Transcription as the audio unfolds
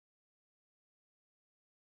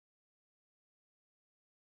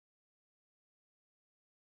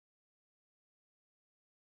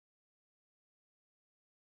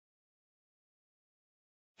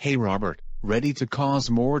Hey Robert, ready to cause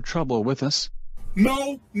more trouble with us?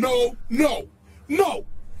 No, no, no, no!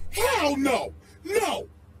 Hell no! No!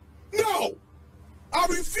 No! I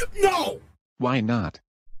refuse. No! Why not?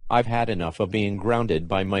 I've had enough of being grounded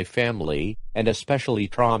by my family, and especially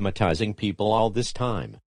traumatizing people all this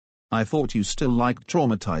time. I thought you still liked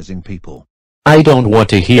traumatizing people. I don't want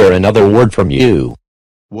to hear another word from you.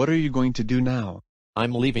 What are you going to do now?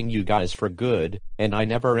 I'm leaving you guys for good, and I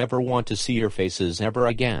never ever want to see your faces ever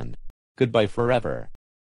again. Goodbye forever.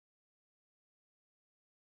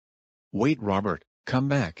 Wait Robert, come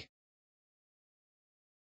back.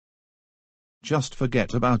 Just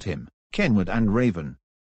forget about him, Kenward and Raven.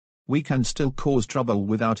 We can still cause trouble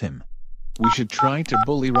without him. We should try to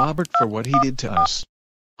bully Robert for what he did to us.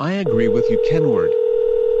 I agree with you, Kenward.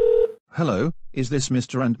 Hello, is this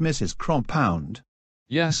Mr. and Mrs. Crompound?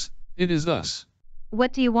 Yes, it is us.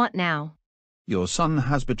 What do you want now? Your son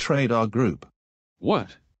has betrayed our group.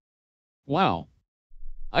 What? Wow.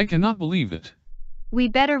 I cannot believe it. We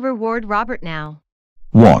better reward Robert now.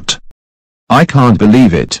 What? I can't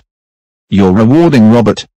believe it. You're rewarding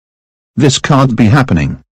Robert? This can't be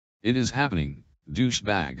happening. It is happening,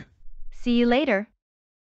 douchebag. See you later.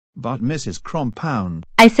 But Mrs. Crompound,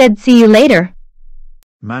 I said see you later.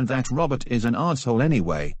 man, that Robert is an asshole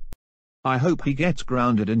anyway. I hope he gets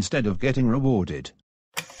grounded instead of getting rewarded.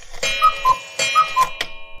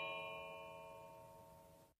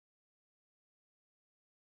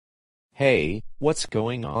 Hey, what's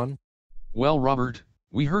going on? Well, Robert,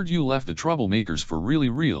 we heard you left the Troublemakers for really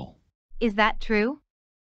real. Is that true?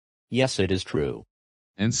 Yes, it is true.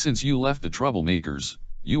 And since you left the Troublemakers,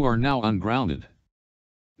 you are now ungrounded.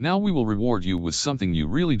 Now we will reward you with something you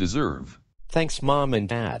really deserve. Thanks, Mom and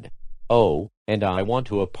Dad. Oh, and I want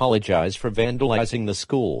to apologize for vandalizing the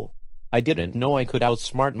school. I didn't know I could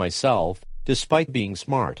outsmart myself, despite being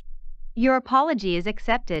smart. Your apology is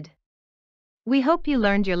accepted. We hope you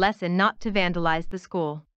learned your lesson not to vandalize the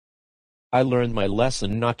school. I learned my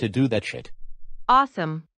lesson not to do that shit.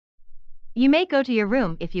 Awesome. You may go to your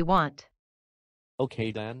room if you want.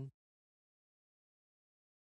 Okay then.